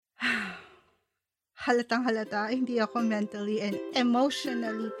halatang halata hindi ako mentally and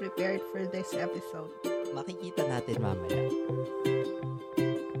emotionally prepared for this episode. Makikita natin mamaya.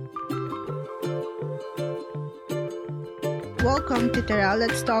 Welcome to Tara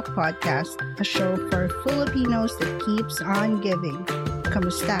Let's Talk Podcast, a show for Filipinos that keeps on giving.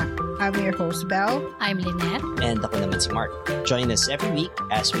 Kamusta? I'm your host, Belle. I'm Lynette. And ako naman si Mark. Join us every week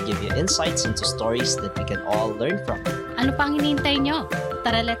as we give you insights into stories that we can all learn from. Ano pang hinihintay nyo?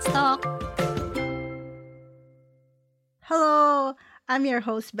 Tara, let's talk! Hello, I'm your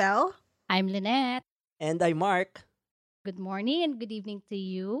host, Belle. I'm Lynette. And I'm Mark. Good morning and good evening to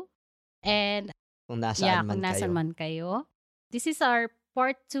you. And Kung nasaan kung nasan kayo. man kayo. This is our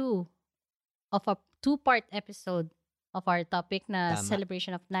part 2 of a 2-part episode of our topic na Tama.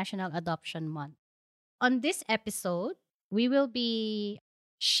 Celebration of National Adoption Month. On this episode, we will be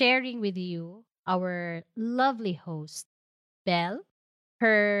sharing with you our lovely host, Belle,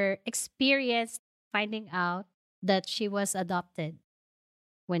 her experience finding out that she was adopted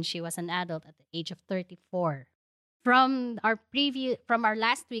when she was an adult at the age of 34. From our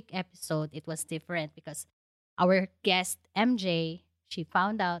last week episode, it was different because our guest MJ, she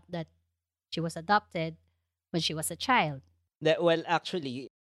found out that she was adopted when she was a child. Well,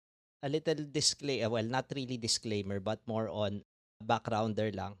 actually, a little disclaimer, well, not really disclaimer, but more on backgrounder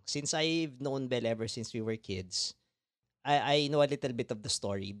lang. Since I've known Belle ever since we were kids, I know a little bit of the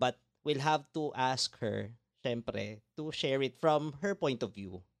story, but we'll have to ask her, syempre, to share it from her point of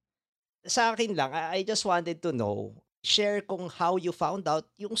view. Sa akin lang, I just wanted to know, share kung how you found out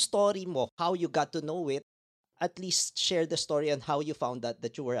yung story mo, how you got to know it. At least share the story on how you found out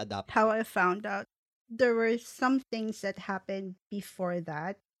that you were adopted. How I found out. There were some things that happened before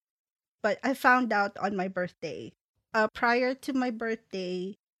that, but I found out on my birthday. Prior to my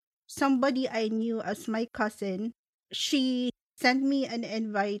birthday, somebody I knew as my cousin, she sent me an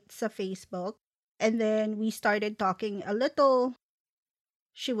invite sa Facebook, and then we started talking a little.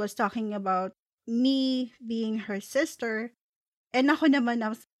 She was talking about me being her sister, and ako naman, I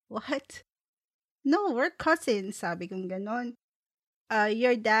was, what? No, we're cousins, sabi kong ganon.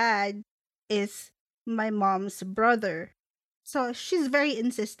 Your dad is my mom's brother. So she's very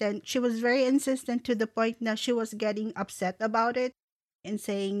insistent. She was very insistent to the point na she was getting upset about it and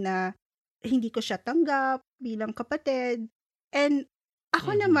saying na hindi ko siya tanggap bilang kapatid. And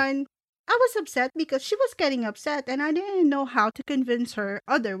ako naman, I was upset because she was getting upset and I didn't know how to convince her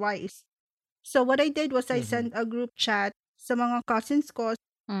otherwise. So what I did was I sent a group chat sa mga cousins ko,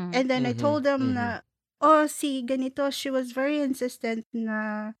 and then I told them na, si ganito, she was very insistent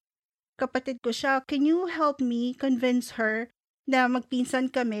na kapatid ko siya. Can you help me convince her na magpinsan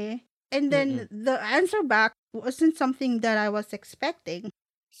kami? And then the answer back wasn't something that I was expecting.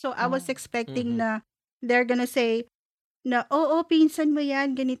 So I was expecting na they're gonna say na, oo, pinsan mo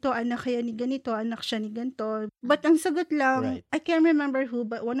yan, ganito, anak kaya ni ganito, anak siya ni ganito. But ang sagot lang, Right. I can't remember who,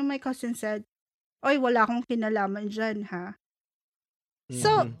 but one of my cousins said, oy, wala akong kinalaman dyan, ha? So,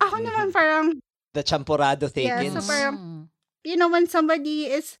 ako naman parang, The champorado yeah, takens. so parang, you know, when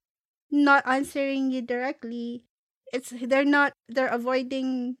somebody is not answering you directly, they're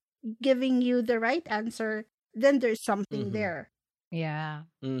avoiding giving you the right answer, then there's something there.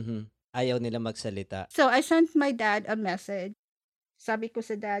 Yeah. Ayaw nila magsalita. So, I sent my dad a message. Sabi ko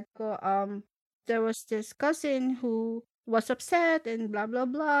sa dad ko, there was this cousin who was upset and blah, blah,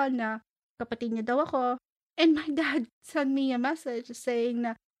 blah, na kapatid niya daw ako. And my dad sent me a message saying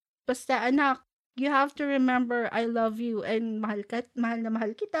na, basta anak, you have to remember I love you and mahal na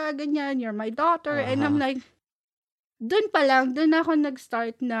mahal kita, ganyan, you're my daughter. And I'm like, dun ako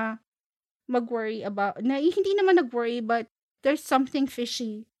nag-start na mag-worry about, na hindi naman nag-worry, but there's something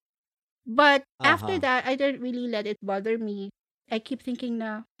fishy. But after that, I didn't really let it bother me. I keep thinking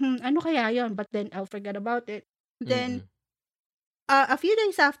na, ano kaya yon? But then I'll forget about it. Then, a few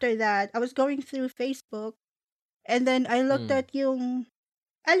days after that, I was going through Facebook, and then I looked at yung,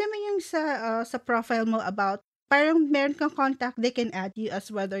 alam mo yung sa profile mo about, parang meron kang contact, they can add you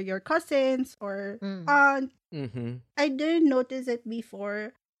as whether you're cousins or aunt. I didn't notice it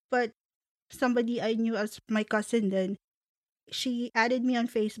before, but somebody I knew as my cousin then, she added me on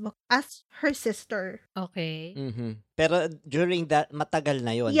Facebook as her sister. Okay. Pero during that, matagal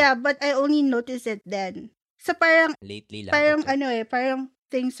na yon. Yeah, but I only noticed it then. So parang, Lately lang. parang okay. parang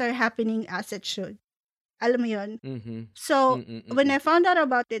things are happening as it should. Alam mo yun? So, Mm-mm-mm. when I found out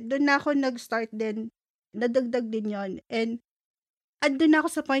about it, doon na ako nag-start din, nadagdag din yon. And doon na ako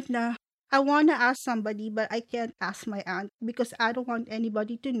sa point na, I wanna ask somebody, but I can't ask my aunt because I don't want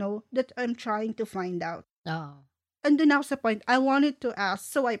anybody to know that I'm trying to find out. Oh. Andun ako sa point, I wanted to ask,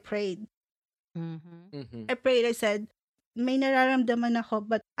 so I prayed. I prayed, I said, may nararamdaman ako,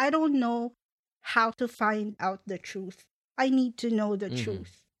 but I don't know how to find out the truth. I need to know the Mhm.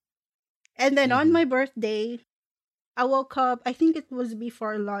 truth. And then on Mhm. my birthday, I woke up, I think it was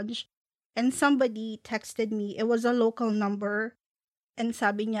before lunch, and somebody texted me. It was a local number, and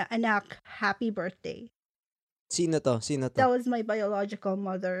sabi niya, "Anak, happy birthday." Sino 'to? Sino 'to? That was my biological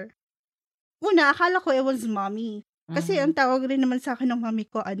mother. Una, akala ko it was mommy. Kasi ang Mhm. tawag rin naman sa akin ng mommy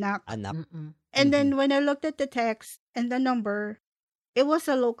ko, anak. Anak. Mm. And Mhm. then when I looked at the text and the number, it was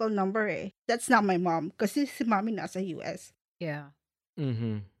a local number eh. That's not my mom. Kasi si mommy nasa US. Yeah.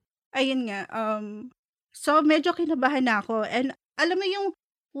 Mhm. Ayun nga, so medyo kinabahan na ako. And alam mo yung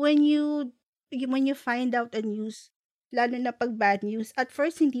when you find out a news, lalo na pag bad news, at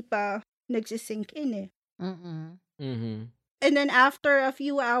first hindi pa nagsisink in eh. Mm. Mhm. And then after a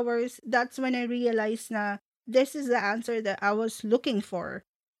few hours, that's when I realized na this is the answer that I was looking for.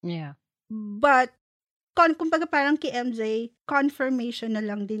 Yeah. But kumbaga parang kay MJ, confirmation na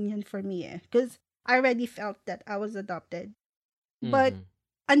lang din yun for me eh. Because I already felt that I was adopted. But Mhm.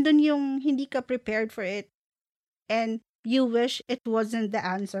 andun yung hindi ka prepared for it and you wish it wasn't the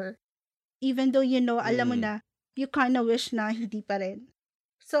answer. Even though you know, alam mo Mhm. na, you kind of wish na hindi pa rin.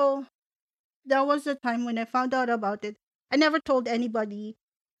 So, that was the time when I found out about it. I never told anybody.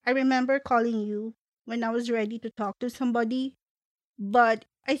 I remember calling you when I was ready to talk to somebody, but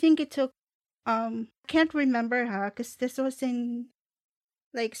I think it took I can't remember because this was in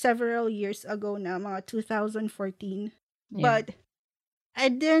like several years ago na mga 2014. Yeah. But I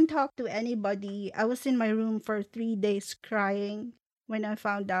didn't talk to anybody. I was in my room for 3 days crying when I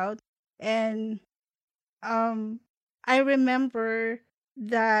found out. And um I remember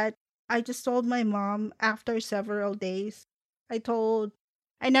that I just told my mom after several days. I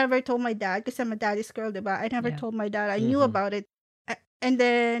never told my dad because I'm a daddy's girl, diba? I never Yeah. told my dad. I knew Mhm. about it. And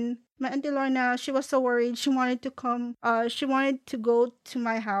then my auntie Lorna, she was so worried. She wanted to come. She wanted to go to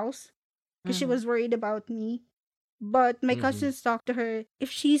my house because she Mhm. was worried about me. But my Mhm. cousins talked to her.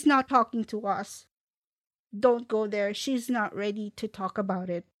 If she's not talking to us, don't go there. She's not ready to talk about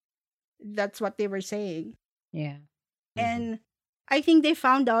it. That's what they were saying. Yeah. Mhm. And I think they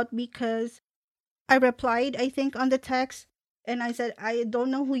found out because I replied, I think, on the text, and I said, I don't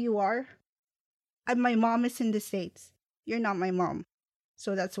know who you are. My mom is in the States. You're not my mom.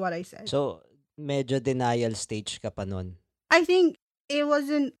 So that's what I said. So, medyo denial stage ka pa nun? I think it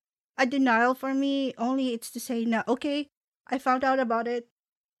wasn't a denial for me. Only it's to say, na, okay, I found out about it.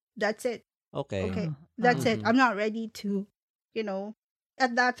 That's it. Okay. Okay, Uh-huh. that's Uh-huh. it. Mhm. I'm not ready to, you know,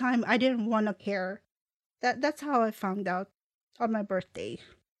 at that time, I didn't want to care. That's how I found out on my birthday.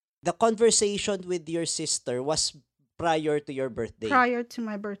 The conversation with your sister was prior to your birthday? Prior to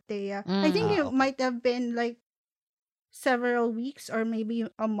my birthday, yeah. I think Mm. it Okay. might have been like several weeks or maybe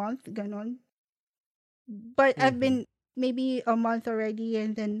a month, ganon. But I've Mhm. been maybe a month already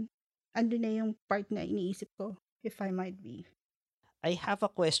and then andun na yung part na iniisip ko, if I might be. I have a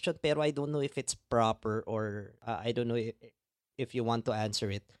question pero I don't know if it's proper or I don't know if you want to answer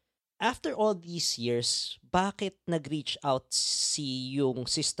it. After all these years, bakit nag-reach out yung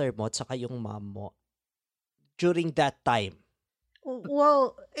sister mo at saka yung mom mo during that time?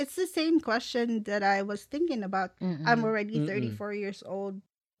 Well, it's the same question that I was thinking about. I'm Mm. already Mm-mm. 34 years old.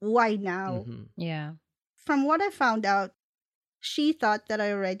 Why now? Mhm. Yeah. From what I found out, she thought that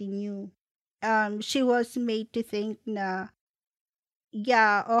I already knew. She was made to think na,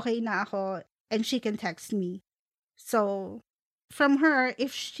 yeah, okay na ako, and she can text me. So, from her,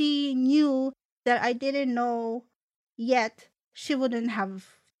 if she knew that I didn't know yet, she wouldn't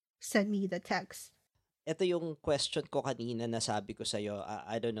have sent me the text. Ito yung question ko kanina na sabi ko sa'yo.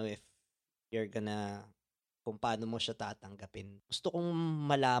 I don't know if you're gonna kung paano mo siya tatanggapin. Gusto kong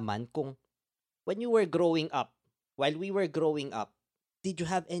malaman kung when you were growing up, while we were growing up, did you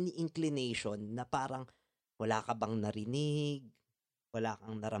have any inclination na parang wala ka bang narinig, wala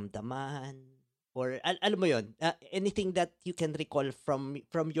kang naramdaman, or alam mo yon, anything that you can recall from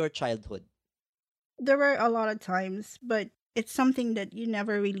your childhood? There were a lot of times, but it's something that you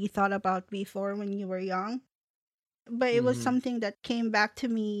never really thought about before when you were young. But it was Mhm. something that came back to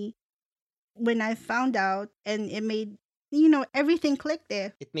me when I found out, and it made, everything clicked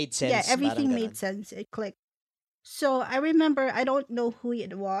there. It made Yeah, sense, parang everything made ganon. sense. It clicked. So I remember, I don't know who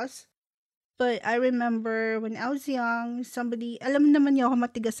it was, but I remember when I was young, somebody, alam naman niyo ako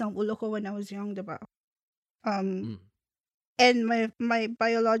matigas ang ulo ko when I was young, diba? Um, Mm. and my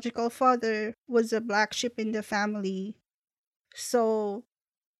biological father was a black sheep in the family. So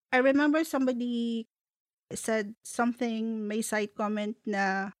I remember somebody said something, may side comment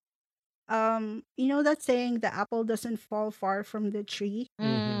na, you know that saying, the apple doesn't fall far from the tree?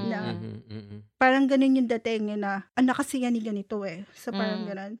 Mhm. Na Mm. Mhm. Mhm. parang ganun yung dating na, anak kasi yan ni ganito eh. So parang Mm.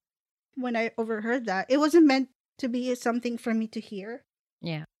 ganun. when I overheard that. It wasn't meant to be something for me to hear.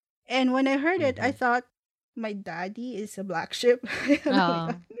 Yeah. And when I heard it, I Mhm. thought my daddy is a black sheep. Alam mo Oh.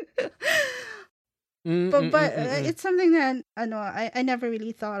 yun? Mm, But mm. it's something that I never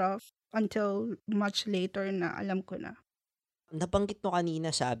really thought of until much later na alam ko na. Nabanggit mo kanina,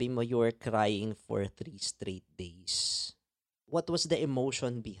 sabi mo you were crying for 3 straight days. What was the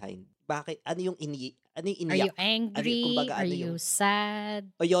emotion behind? Bakit? Ano yung Are you iniyak? Ano yung, angry? kumbaga, Are ano yung, you sad?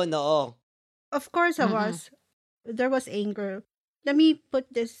 o yun, oo. Of course I Mm-mm. was. There was anger. Let me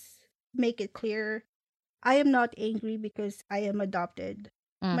make it clear. I am not angry because I am adopted.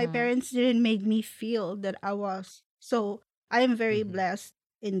 My Mm-hmm. parents didn't make me feel that I was. So I am very Mhm. blessed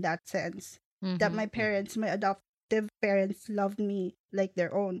in that sense that Mm-hmm. my Mhm. parents, my adoptive parents, loved me like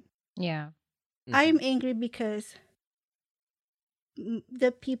their own. Yeah. I am Mhm. angry because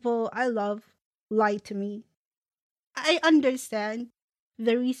the people I love lied to me. I understand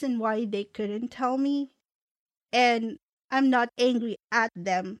the reason why they couldn't tell me, and I'm not angry at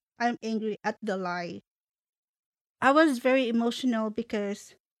them. I'm angry at the lie. I was very emotional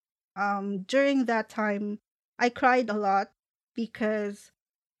because during that time I cried a lot because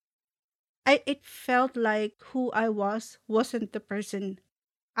I it felt like who I wasn't the person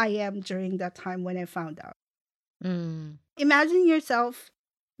I am during that time when I found out. Mm. Imagine yourself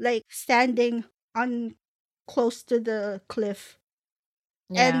like standing on close to the cliff,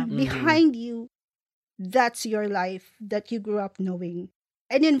 Yeah. and Mhm. behind you, that's your life that you grew up knowing,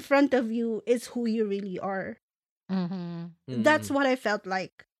 and in front of you is who you really are. Mm-hmm. That's Mhm. what I felt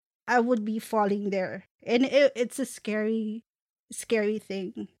like. I would be falling there, and it's a scary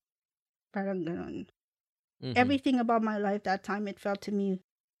thing. Parang ganon. Mhm. Everything about my life that time, it felt to me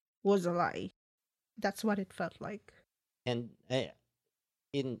was a lie. That's what it felt like. And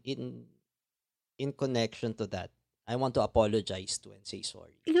in in in connection to that, I want to apologize to and say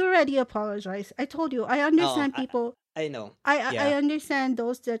sorry. You already apologized. I told you. I Oo, understand people. I know. I Yeah. understand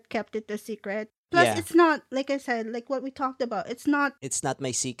those that kept it a secret. Plus, Yeah. it's not like I said, like what we talked about. It's not. It's not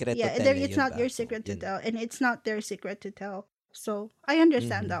my secret to Yeah, tell, it's yun not your ba? Oo, secret to yun. tell, and it's not their secret to tell. So I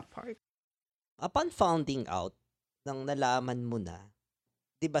understand Mhm. that part. Upon finding out, nang nalaman mo na,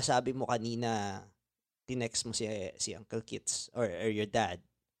 'di ba sabi mo kanina, tinext mo si Uncle Kits or your dad.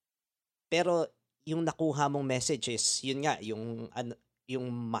 Pero yung nakuha mong messages, yun nga, yung ano, yung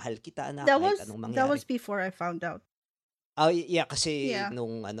mahal kita na kahit anong That mangyari. was before I found out. Oh, yeah, kasi Yeah.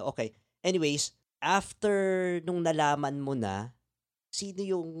 nung ano, okay. Anyways, after nung nalaman mo na, sino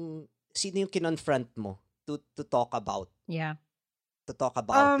yung sino yung kinonfront mo to talk about Yeah. it?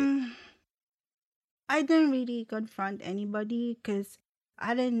 Um, I didn't really confront anybody because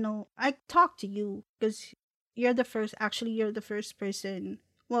I didn't know. I talked to you because you're the first. Actually, you're the first person.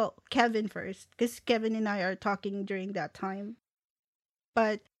 Well, Kevin first, because Kevin and I are talking during that time.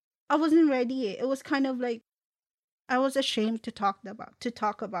 But I wasn't ready. It was kind of like I was ashamed to talk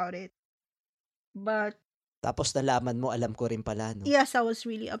about it. But Tapos nalaman mo, alam ko rin pala, no? yes, I was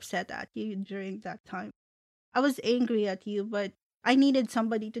really upset at you during that time. I was angry at you, but I needed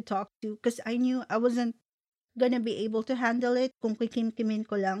somebody to talk to because I knew I wasn't gonna be able to handle it kung kikim-kimin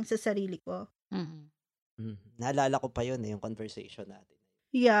ko lang sa sarili ko. Mm-hmm. Naalala ko pa yun, yung conversation natin.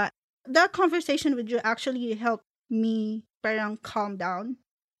 Yeah, that conversation with you actually helped me parang calm down.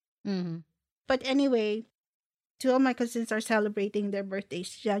 Mm-hmm. But anyway, two of my cousins are celebrating their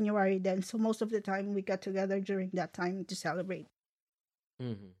birthdays January then, so most of the time we got together during that time to celebrate.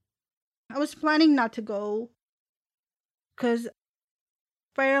 Mhm. I was planning not to go because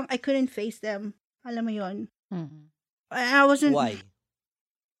parang I couldn't face them. Alam mo yon. Mm-hmm. I wasn't. Why?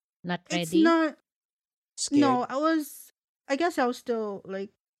 Not It's ready? not. Scared? No, I was. I guess I was still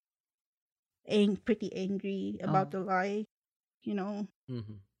like pretty angry about Oh. the lie, you know.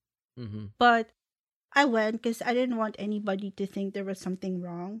 Mhm. Mhm. But I went because I didn't want anybody to think there was something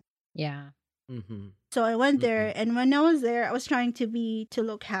wrong. Yeah. Mhm. So I went Mhm. there, and when I was there, I was trying to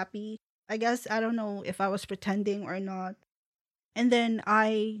look happy. I guess I don't know if I was pretending or not. And then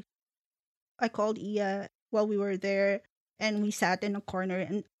I called Iya while we were there, and we sat in a corner,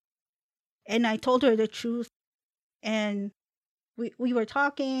 and I told her the truth, and we were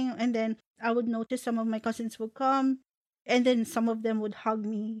talking, and then I would notice some of my cousins would come, and then some of them would hug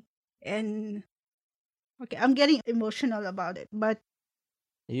me, and okay, I'm getting emotional about it, but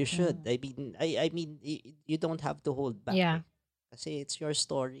You should. Mm. I mean, you don't have to hold back, Yeah. eh. Kasi it's your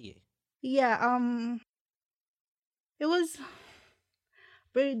story, eh. yeah, it was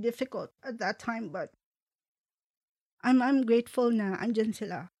very difficult at that time, but I'm grateful na andyan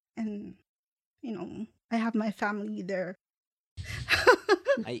sila, and I have my family there.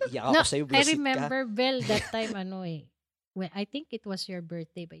 Ay, iyak No, ako sa'yo, I buisit ka. remember Belle that time ano eh. when I think it was your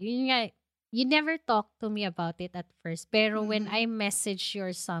birthday, but yun nga, you never talked to me about it at first. Pero when Mhm. I messaged you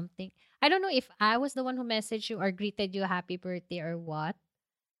or something, I don't know if I was the one who messaged you or greeted you happy birthday or what.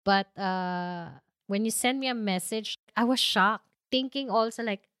 But when you send me a message, I was shocked, thinking also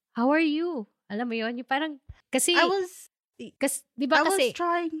like, how are you? Alam mo yun, yung parang, I kasi, was di ba I was kasi,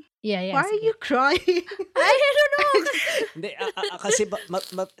 trying. yeah, Why are you sige. crying? I don't know. Hindi, kasi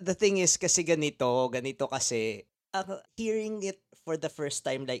the thing is kasi ganito kasi, hearing it for the first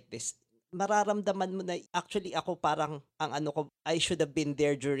time like this, mararamdaman mo na actually ako parang ang ano ko, I should have been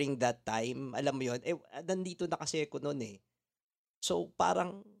there during that time. Alam mo 'yon? Nandito na kasi ako noon eh. So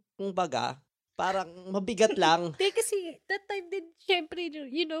parang kumbaga, parang mabigat lang. Hindi kasi that time din, syempre,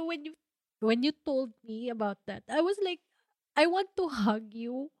 when you told me about that, I was like, I want to hug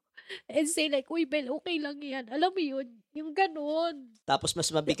you and say like, uy, Bel, okay lang yan. Alam mo yun, yung ganon. Tapos mas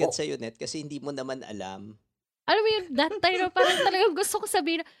mabigat Oh, sa Net kasi hindi mo naman alam. alam mo yun, that time na parang talagang gusto ko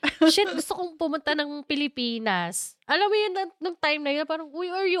sabihin, shit, gusto kong pumunta ng Pilipinas. Alam mo yun, nung time na yun, parang, uy,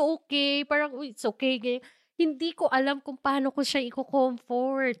 are you okay? Parang, uy, it's okay. Ganyan. Hindi ko alam kung paano ko siya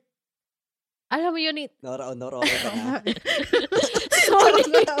i-comfort. Alam mo yun, Noro ka na. sorry.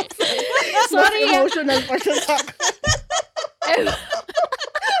 Mas Sorry. emotional pa siya sa akin.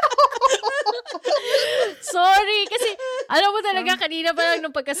 Sorry, kasi alam mo talaga kanina pa lang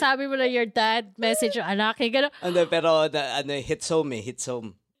nung pagkasabi mo na your dad message yung anak, gano'n. Pero hits home eh, hits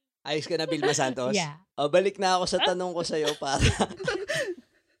home. Ayos ka na, Vilma Santos? Yeah. Balik na ako sa tanong ko sa'yo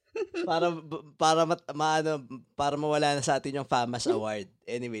para mawala na sa atin yung FAMAS Award.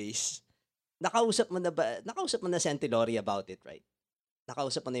 Anyways, nakausap mo na si Auntie Lori about it, right?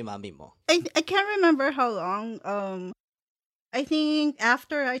 Nakausap mo na yung mami mo. I can't remember how long. I think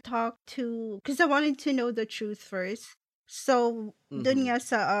after I talked to, because I wanted to know the truth first. So dun nga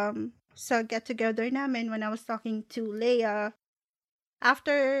sa get together namin when I was talking to Leia.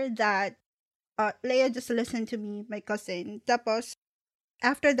 After that, Leia just listened to me, my cousin. Tapos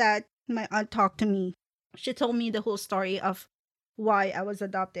after that, my aunt talked to me. She told me the whole story of why I was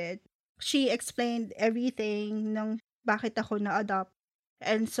adopted. She explained everything ng bakit ako na-adopt.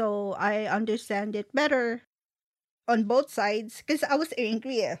 And so I understand it better on both sides because I was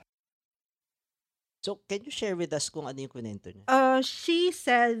angry. So, can you share with us kung ano yung kwento niya? She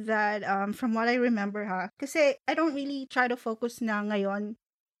said that from what I remember kasi I don't really try to focus na ngayon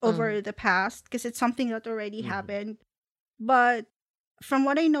over the past because it's something that already happened. But from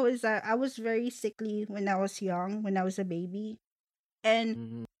what I know is that I was very sickly when I was young, when I was a baby.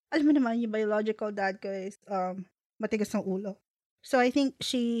 And alam mo naman, yung biological dad ko is matigas ng ulo. So I think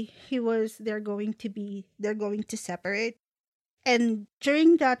they're going to separate. And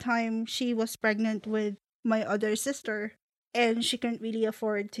during that time, she was pregnant with my other sister, and she couldn't really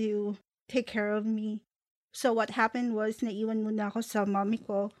afford to take care of me. So what happened was, naiwan muna ako sa mami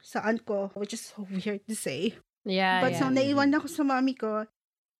ko, sa aunt ko, which is so weird to say. Yeah, But so naiwan ako sa mami ko,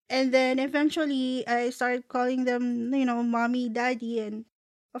 and then eventually I started calling them, mommy, daddy, and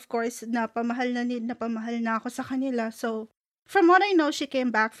of course, napamahal na ako sa kanila. So from what I know, she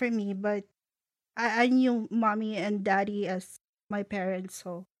came back for me, but I knew mommy and daddy as my parents,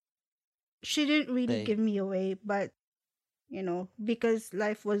 so she didn't really Okay. give me away, but because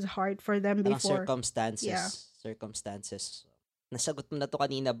life was hard for them Parang before. Yeah. circumstances. Nasagot mo na to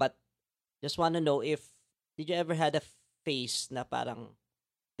kanina, but just want to know if did you ever had a phase na parang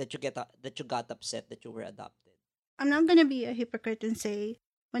that you got upset that you were adopted? I'm not gonna be a hypocrite and say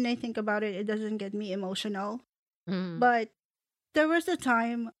when I think about it, it doesn't get me emotional. But there was a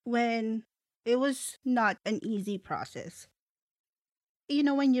time when it was not an easy process.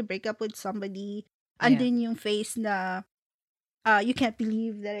 When you break up with somebody, andun yung face na you can't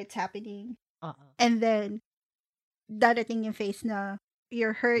believe that it's happening. And then dadating yung face na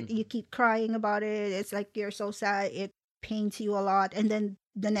you're hurt, you keep crying about it. It's like you're so sad, it pains you a lot. And then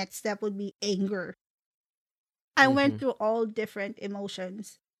the next step would be anger. I went through all different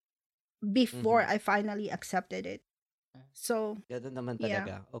emotions before I finally accepted it. So, Ganun naman yeah.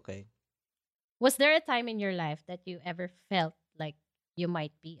 talaga. Okay. Was there a time in your life that you ever felt like you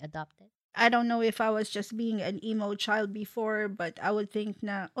might be adopted? I don't know if I was just being an emo child before, but I would think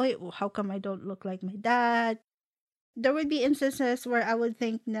na, oy, how come I don't look like my dad? There would be instances where I would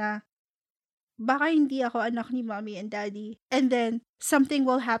think na, baka hindi ako anak ni mommy and daddy. And then something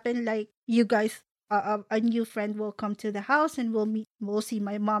will happen, like you guys, a new friend will come to the house and we'll see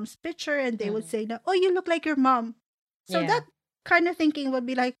my mom's picture, and they would say na, oh, you look like your mom. So that kind of thinking would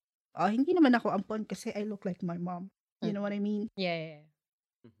be like, oh, hindi naman ako ampon kasi I look like my mom. You know what I mean? Yeah.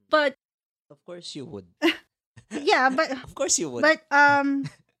 But of course you would. yeah, but Of course you would. But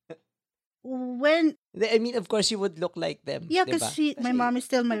when I mean, of course, you would look like them, yeah, di because ba? my Kasi, mom is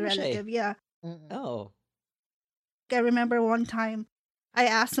still my ano siya eh. relative. Yeah, Mm-mm. Oh. I remember one time I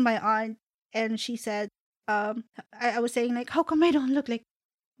asked my aunt, and she said, I was saying like, how come I don't look like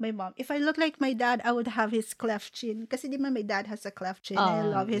my mom? If I look like my dad, I would have his cleft chin. Kasi di ba my dad has a cleft chin, and I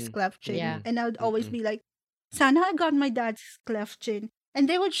love his Mm-mm. cleft chin, Yeah. Mm-mm. and I would always Mm-mm. be like, sana I got my dad's cleft chin, and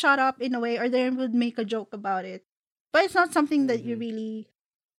they would shut up in a way, or they would make a joke about it. But it's not something that you Mm-hmm. really,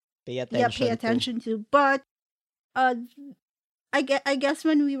 Pay yeah, pay attention to. attention to. But uh I guess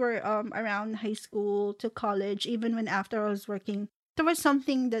when we were around high school to college, even when after I was working, there was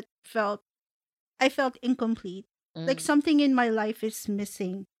something that I felt incomplete. Like Mm. something in my life is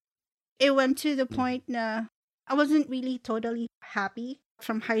missing. It went to the Mm-hmm. point na I wasn't really totally happy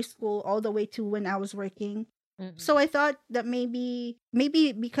from high school all the way to when I was working. Mm-mm. So I thought that maybe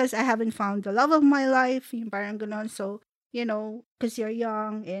because I haven't found the love of my life, yung parang ganon. So, because you're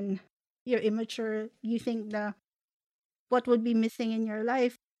young and you're immature, you think na what would be missing in your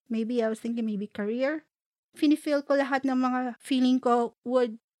life. Maybe I was thinking maybe career. Feel ko lahat ng mga feeling ko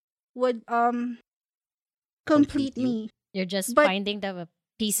would complete Complete you. me. You're just But finding the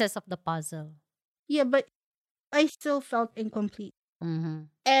pieces of the puzzle. yeah, but I still felt incomplete.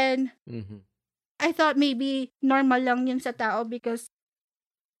 Mm-hmm. And Mm-hmm. I thought maybe normal lang yun sa tao because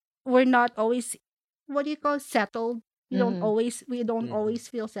we're not always, what do you call, settled. Mm-hmm. We don't Mm-hmm. always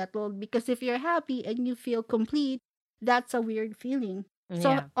feel settled, because if you're happy and you feel complete, that's a weird feeling. So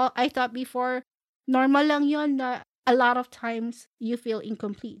Yeah. I thought before, normal lang yun na a lot of times you feel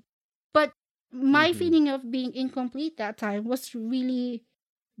incomplete. But my Mm-hmm. feeling of being incomplete that time was really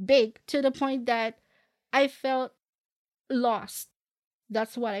big, to the point that I felt lost.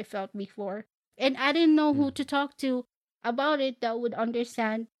 That's what I felt before. And I didn't know who Mm-hmm. to talk to about it that would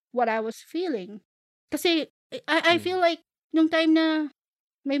understand what I was feeling. Kasi I Mm-hmm. feel like nung time na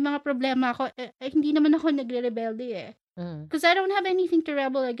may mga problema ako, hindi naman ako nagre-rebelde eh. Mm. Because I don't have anything to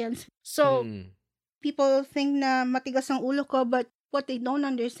rebel against. So, Mm-hmm. people think na matigas ang ulo ko, but what they don't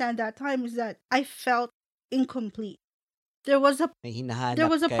understand that time is that I felt incomplete. There was a May there hinahanap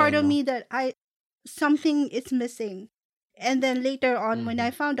was a ka part eh, of no? me that something is missing. And then later on, when Mm-hmm.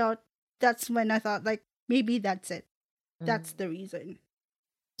 I found out, that's when I thought like maybe that's it. That's Mm. the reason.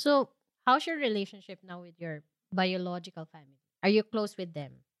 So, how's your relationship now with your biological family? Are you close with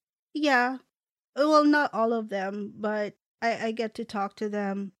them? Yeah. Well, not all of them, but I get to talk to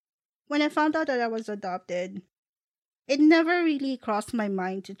them. When I found out that I was adopted, it never really crossed my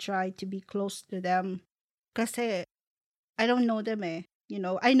mind to try to be close to them. Kasi I don't know them eh.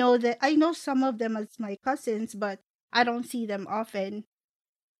 I know some of them as my cousins, but I don't see them often.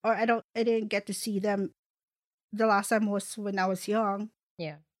 Or I didn't get to see them the last time was when I was young.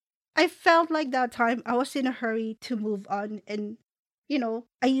 Yeah. I felt like that time I was in a hurry to move on, and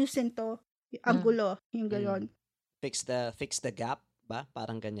ayusin to, ang Mm. gulo, yung Mm. ganon. Fix the gap ba?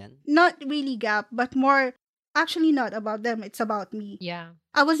 Parang ganyan. Not really gap, but more, actually not about them, it's about me. Yeah.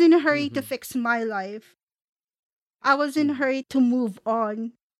 I was in a hurry to Mm-hmm. fix my life. I was in a Mm-hmm. hurry to move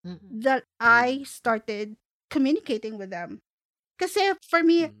on, Mm-mm. that I Mm-hmm. started communicating with them. Kasi for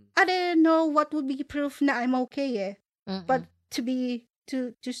me, Mm-hmm. I didn't know what would be proof na I'm okay eh. Mm-mm. But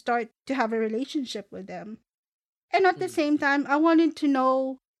to start to have a relationship with them. And at the Mm-hmm. same time, I wanted to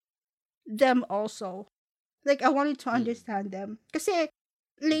know them also. Like I wanted to Mm-hmm. understand them. Kasi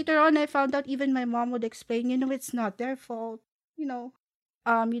later on I found out even my mom would explain, it's not their fault. You know,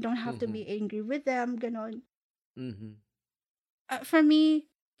 you don't have to Mm-hmm. be angry with them, ganon. Mm-hmm. For me,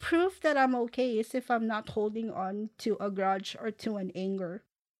 proof that I'm okay is if I'm not holding on to a grudge or to an anger.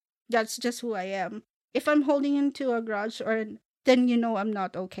 That's just who I am. If I'm holding into a grudge, then I'm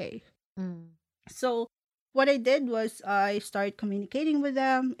not okay. Mm. So what I did was I started communicating with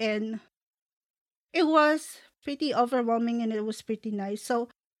them, and it was pretty overwhelming and it was pretty nice. So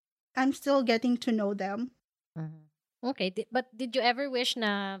I'm still getting to know them. Mhm. Okay, but did you ever wish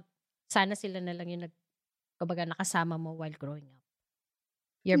na sana sila na lang yung kumbaga nakasama mo while growing up?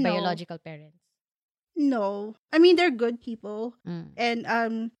 Your No, biological parents? no. I mean, they're good people. Mm.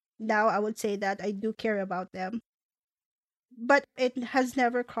 And now I would say that I do care about them. But it has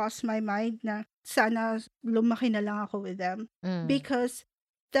never crossed my mind na sana lumaki na lang ako with them. Mm. Because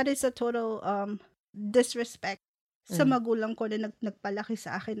that is a total disrespect sa Mm. magulang ko na nagpalaki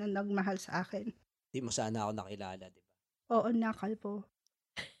sa akin, na nagmahal sa akin. Di mo sana ako nakilala, di ba? Oo, nakal po.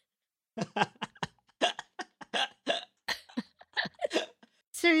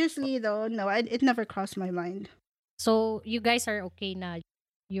 Seriously though, no, it never crossed my mind. So, you guys are okay na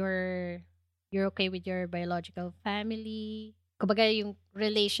you're you're okay with your biological family? Kumbaga yung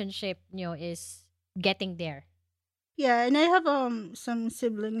relationship nyo is getting there. Yeah, and I have some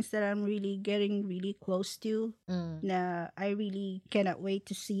siblings that I'm really getting really close to. Mm, Na I really cannot wait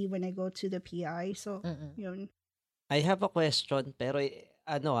to see when I go to the PI. So, mm. yun. I have a question, pero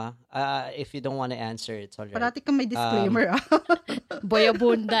ano if you don't want to answer, it's all right. Parati kang may Um, disclaimer, ah.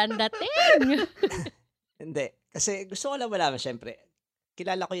 Boyabunda ang dating. hindi. Kasi gusto ko lang malaman, syempre,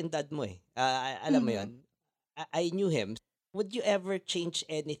 kilala ko yung dad mo eh. Alam mo Mhm. yon. I knew him. Would you ever change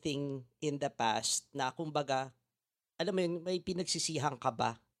anything in the past na kumbaga, alam mo yun, may pinagsisihan ka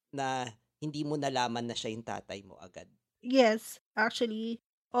ba na hindi mo nalaman na siya yung tatay mo agad? Yes, actually,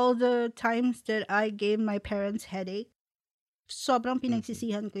 all the times that I gave my parents headache, sobrang Mhm.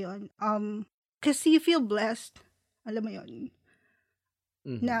 pinagsisihan ko yun. Kasi you feel blessed. Alam mo yun.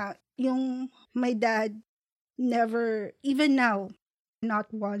 Mhm. Na yung my dad never, even now, not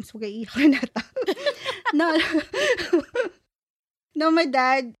once, wag iiyak na nata. Not, no, my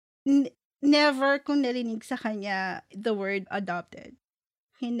dad, never kong narinig sa kanya the word adopted.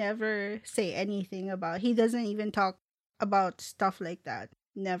 He never say anything about, he doesn't even talk about stuff like that.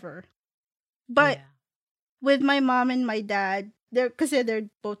 Never. But Yeah. with my mom and my dad, they're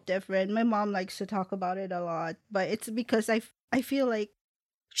both different. My mom likes to talk about it a lot, but it's because I feel like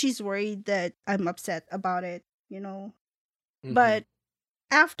she's worried that I'm upset about it, you know. Mhm. But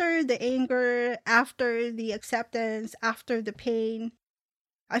after the anger, after the acceptance, after the pain,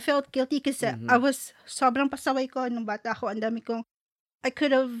 I felt guilty kasi I Mhm. was sobrang pasaway ko nung bata ako. Ang dami kong, I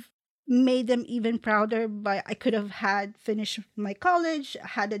could have made them even prouder by I could have had finished my college,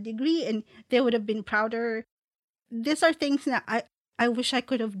 had a degree, and they would have been prouder. These are things that I wish I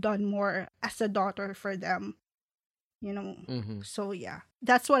could have done more as a daughter for them, you know. Mhm. So yeah,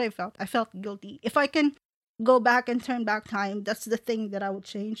 that's what I felt. I felt guilty. If I can go back and turn back time, that's the thing that I would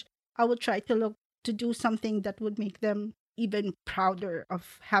change. I would try to look to do something that would make them even prouder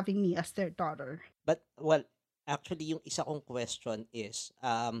of having me as their daughter. But well, actually yung isa kong question is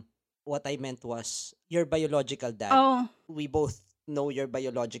what I meant was your biological dad. Oh, We both know your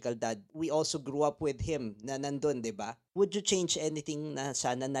biological dad. We also grew up with him na nandun, 'di ba? Would you change anything na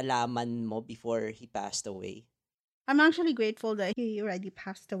sana nalaman mo before he passed away? I'm actually grateful that he already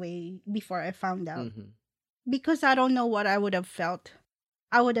passed away before I found out, Mhm. because I don't know what I would have felt.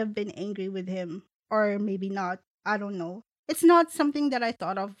 I would have been angry with him, or maybe not. I don't know. It's not something that I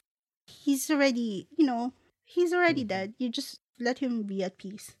thought of. He's already, he's already Mhm. dead. You just let him be at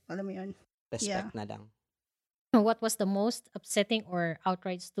peace. Alam mo yun? Yeah. Respect na lang. What was the most upsetting or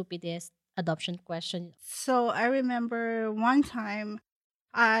outright stupidest adoption question? So I remember one time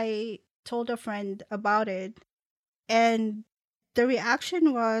I told a friend about it, and the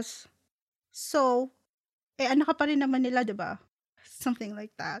reaction was, so, anak ka pa rin naman nila, di ba? Something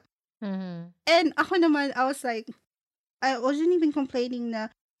like that. Mm-hmm. And ako naman, I was like, I wasn't even complaining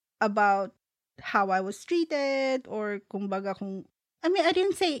na about how I was treated, or kumbaga kung, I mean, I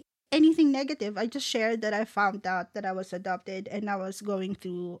didn't say anything negative. I just shared that I found out that I was adopted, and I was going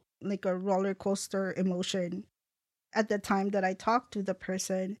through like a roller coaster emotion at the time that I talked to the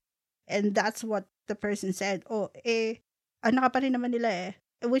person. And that's what the person said. Oh, ano ka pa rin naman nila eh.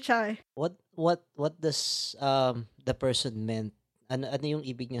 Which What does the person meant? Ano yung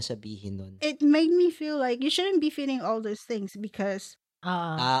ibig niya sabihin nun? it made me feel like you shouldn't be feeling all those things, because,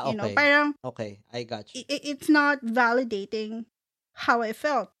 Okay. parang Okay, I got you. it's not validating how I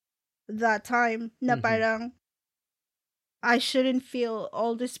felt that time, na Mhm. parang I shouldn't feel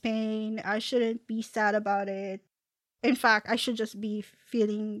all this pain. I shouldn't be sad about it. In fact, I should just be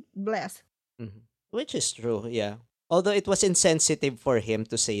feeling blessed. Mhm. Which is true, yeah. Although it was insensitive for him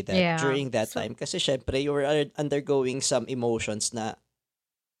to say that Yeah. during that So time kasi syempre you were undergoing some emotions na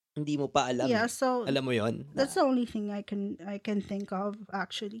hindi mo pa alam yeah, eh. so Alam mo yon that's na the only thing I can think of,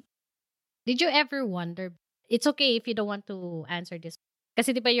 actually. Did you ever wonder? It's okay if you don't want to answer this.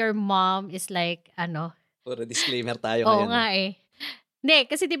 Kasi di ba your mom is like, ano, puro disclaimer tayo oo ngayon eh. nga eh. Hindi,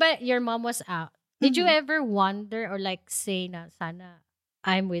 kasi di ba your mom was out. Did you Mhm. ever wonder or like say na sana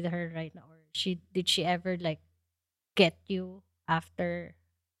I'm with her right now? Or did she ever like get you after?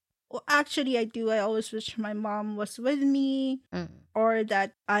 Well, actually, I do. I always wish my mom was with me, Mm, or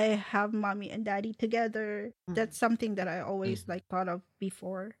that I have mommy and daddy together. mm, That's something that I always Mhm. like thought of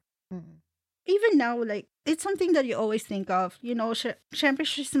before. mm. Even now, like, it's something that you always think of. Syempre,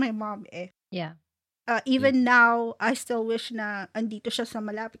 she's my mom eh. Yeah. Even Mhm. now, I still wish na andito siya sa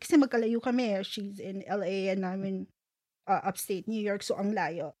malapit. Kasi magkalayo kami eh. She's in LA and I'm in upstate New York, so ang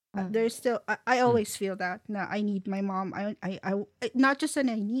layo. Mm. There's still, I Mhm. always feel that na I need my mom. Not just that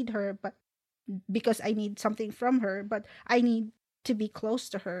I need her, but because I need something from her, but I need to be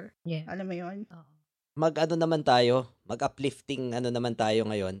close to her. Yeah. Alam mo yun? Oo. Mag-ano naman tayo, mag-uplifting ano naman tayo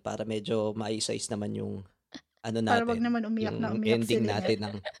ngayon para medyo maayos-ayos naman yung ano Para wag natin, naman umiyak na yung umiyak si ending Lynette. natin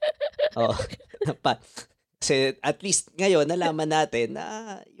ng oo, pa kasi at least ngayon nalaman natin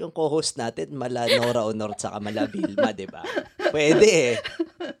na yung co-host natin mala Nora Honor tsaka mala Vilma, 'di ba? Pwede eh.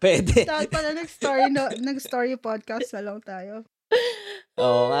 Pwede. Dapat pala nag-story podcast na lang tayo.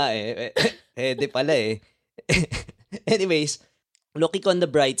 Oo nga eh. Pwede pala eh. Anyways, looking on the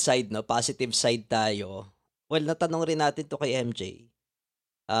bright side, no, positive side tayo. Well, natanong rin natin to kay MJ.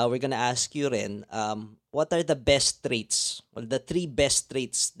 We're gonna ask you rin, what are the best traits, well, the three best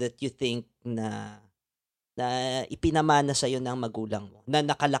traits that you think na ipinamana sa'yo ng magulang mo, na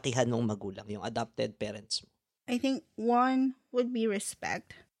nakalakihan mong magulang, yung adopted parents mo? I think one would be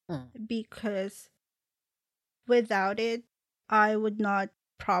respect, Mm. because without it, I would not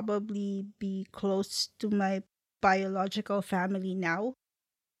probably be close to my biological family now,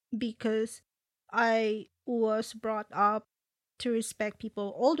 because I was brought up to respect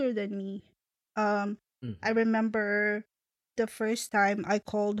people older than me. I Mhm. remember the first time I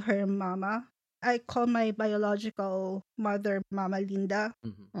called her mama. I called my biological mother Mama Linda.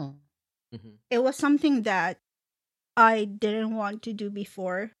 Mhm. Mm. Mhm. It was something that I didn't want to do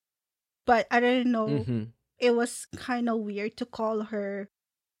before, but I didn't know. Mhm. It was kind of weird to call her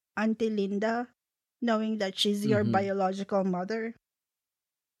Auntie Linda, knowing that she's your Mhm. biological mother.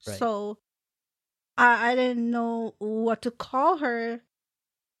 Right. So I didn't know what to call her,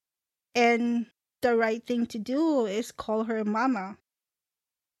 and the right thing to do is call her Mama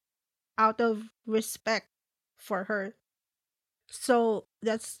out of respect for her. So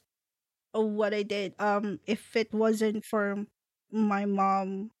that's what I did. If it wasn't for my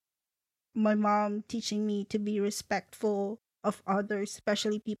mom, my mom teaching me to be respectful of others,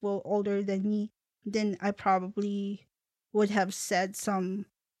 especially people older than me, then I probably would have said some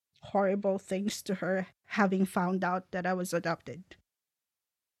horrible things to her having found out that I was adopted.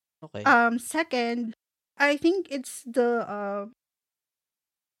 Okay. Second, I think it's the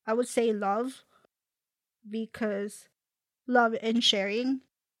I would say love, because love and sharing.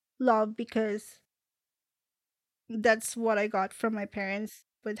 Love because that's what I got from my parents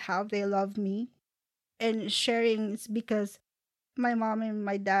with how they love me. And sharing is because my mom and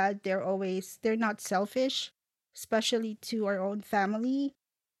my dad, they're not selfish, especially to our own family.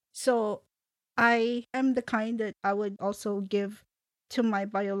 So I am the kind that I would also give to my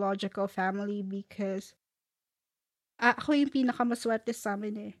biological family, because ako yung pinakamaswerte sa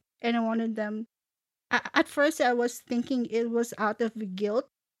amin eh. And I wanted them. At first, I was thinking it was out of guilt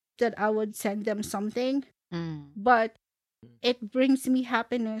that I would send them something, Mm. but it brings me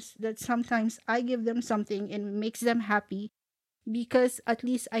happiness that sometimes I give them something and it makes them happy, because at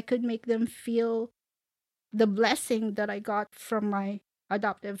least I could make them feel the blessing that I got from my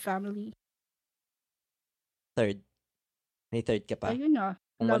adoptive family. Third. May third ka pa? Ayun na,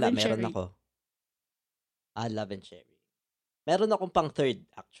 Kung love wala, and meron sharing. ako. Love and sharing. Meron akong pang third,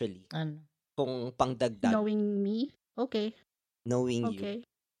 actually. Ano? Kung pang dagdag, Knowing me, okay, knowing you. okay.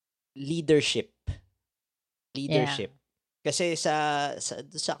 Leadership. Yeah. Leadership. Kasi sa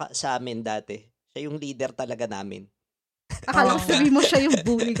amin dati, siya yung leader talaga namin. Akala ko Oh. sabihin mo siya yung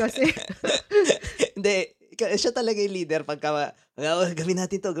bully kasi. Hindi, siya talaga yung leader pagka, "Oh, gawin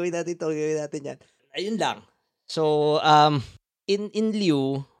natin to, gawin natin to, gawin natin yan." Ayun lang. So, in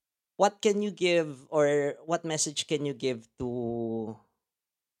lieu, what can you give or what message can you give to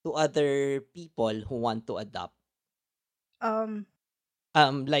other people who want to adopt? um,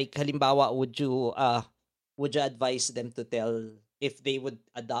 Like halimbawa, would you advise them to tell if they would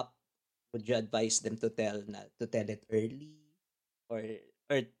adopt? Would you advise them to tell it early, or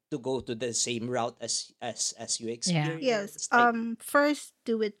or to go to the same route as you Yeah. yes. experienced? Like, First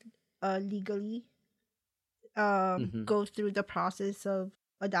do it legally. mm-hmm, Go through the process of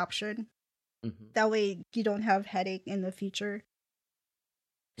adoption. mm-hmm, That way you don't have headache in the future.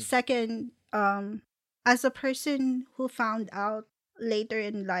 mm-hmm, Second, as a person who found out later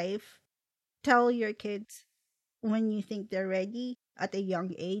in life, tell your kids when you think they're ready at a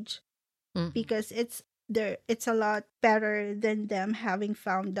young age, Mhm. because it's a lot better than them having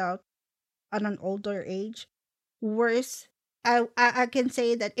found out at an older age. Worse, I can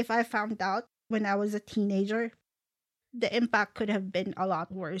say that if I found out when I was a teenager, the impact could have been a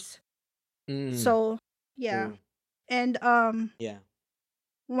lot worse. mm, So yeah. true, And yeah,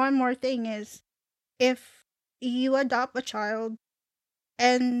 one more thing is, if you adopt a child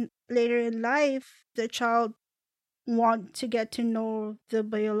and later in life the child want to get to know the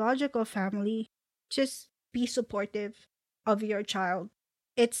biological family, just be supportive of your child.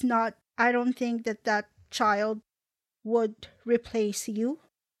 It's not, I don't think that that child would replace you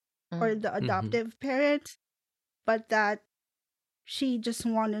or Mm. the mm-hmm, adoptive parents, but that she just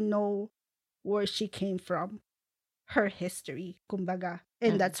want to know where she came from. her history, kumbaga.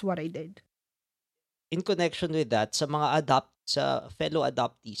 And Mm. that's what I did. In connection with that, sa fellow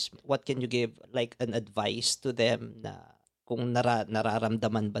adoptees, what can you give like an advice to them na kung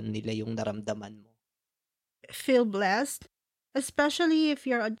nararamdaman ba nila yung naramdaman mo? Feel blessed, especially if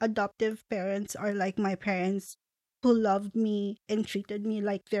your adoptive parents are like my parents, who loved me and treated me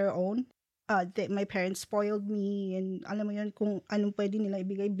like their own. My parents spoiled me, and alam mo yun, kung anong pwede nila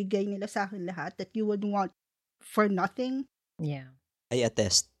ibigay, bigay nila sa akin lahat, that you would want for nothing. Yeah. I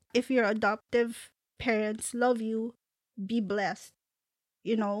attest. If your adoptive parents love you, be blessed.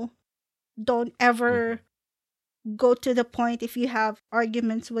 You know, don't Mhm. ever go to the point if you have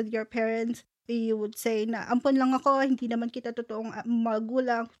arguments with your parents, you would say na ampon lang ako, hindi naman kita totoong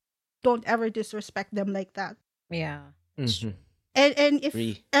magulang. Don't ever disrespect them like that. Yeah. Mhm. And if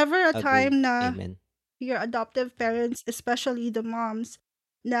Agree. ever a Agree. time na Amen. your adoptive parents, especially the moms,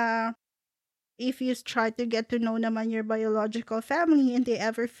 na if you try to get to know naman your biological family and they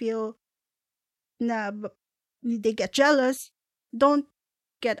ever feel na they get jealous, don't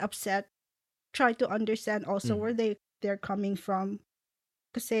get upset. Try to understand also where Mhm. they're coming from.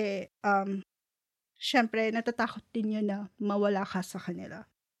 Kasi syempre natatakot din yun na mawala ka sa kanila.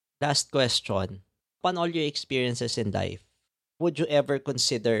 Last question. Upon all your experiences in life, would you ever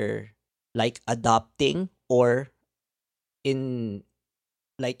consider like adopting, or in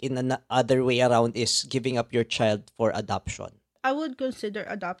in an other way around is giving up your child for adoption? I would consider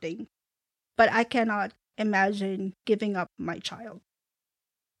adopting, but I cannot imagine giving up my child.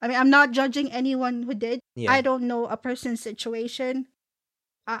 I mean, I'm not judging anyone who did. Yeah. I don't know a person's situation.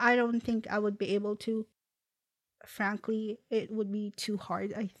 I don't think I would be able to. Frankly, it would be too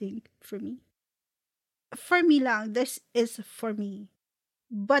hard, I think, for me. For me lang, this is for me.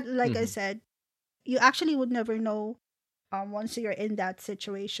 But like I Mhm. said, you actually would never know once you're in that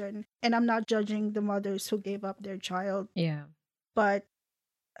situation. And I'm not judging the mothers who gave up their child. Yeah. But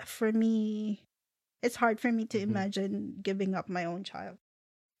for me, it's hard for me to Mhm. imagine giving up my own child.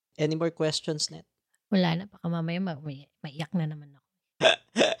 Any more questions, Net? Wala na. Baka mamaya maiyak na naman ako.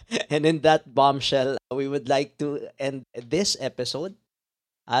 And in that bombshell, we would like to end this episode.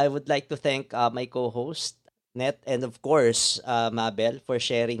 I would like to thank my co-host, Net, and of course, Mabel, for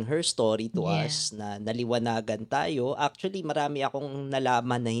sharing her story to Yeah. us, na naliwanagan tayo. Actually, marami akong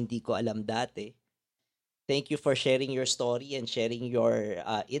nalaman na hindi ko alam dati. Thank you for sharing your story and sharing your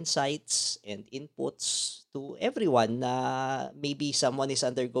insights and inputs to everyone na maybe someone is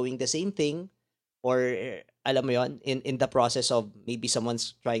undergoing the same thing, or alam mo yon, in the process of maybe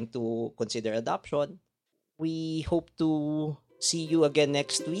someone's trying to consider adoption. We hope to see you again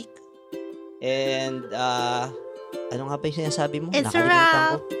next week. And ano nga ba yung sinasabi mo? It's a Nakalimutan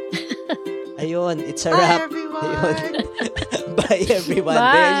ko. wrap. Ayun, it's a Bye, wrap. everyone. Ayun. Bye, everyone.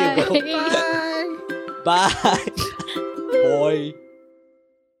 There you go. Bye. Bye. Bye. Boy.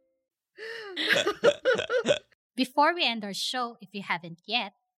 Before we end our show, if you haven't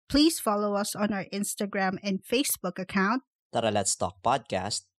yet, Please follow us on our Instagram and Facebook account, Tara, let's talk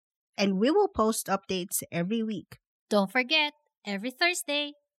podcast. and we will post updates every week. don't forget, every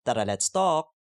Thursday, Tara, let's talk.